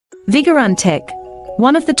Vigorun Tech,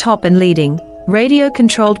 one of the top and leading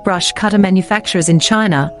radio-controlled brush cutter manufacturers in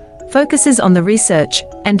China, focuses on the research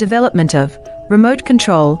and development of remote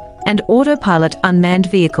control and autopilot unmanned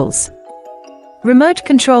vehicles. Remote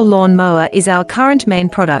control lawn mower is our current main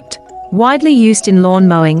product, widely used in lawn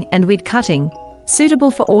mowing and weed cutting, suitable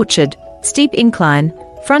for orchard, steep incline,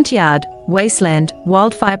 front yard, wasteland,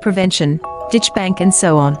 wildfire prevention, ditch bank and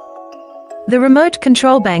so on. The remote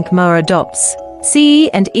control bank mower adopts CE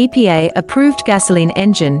and EPA approved gasoline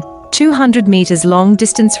engine, 200 meters long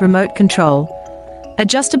distance remote control,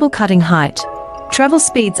 adjustable cutting height, travel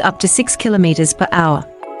speeds up to 6 kilometers per hour.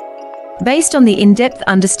 Based on the in-depth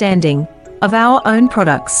understanding of our own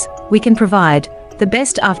products, we can provide the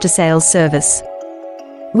best after-sales service.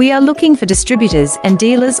 We are looking for distributors and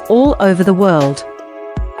dealers all over the world.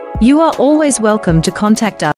 You are always welcome to contact us.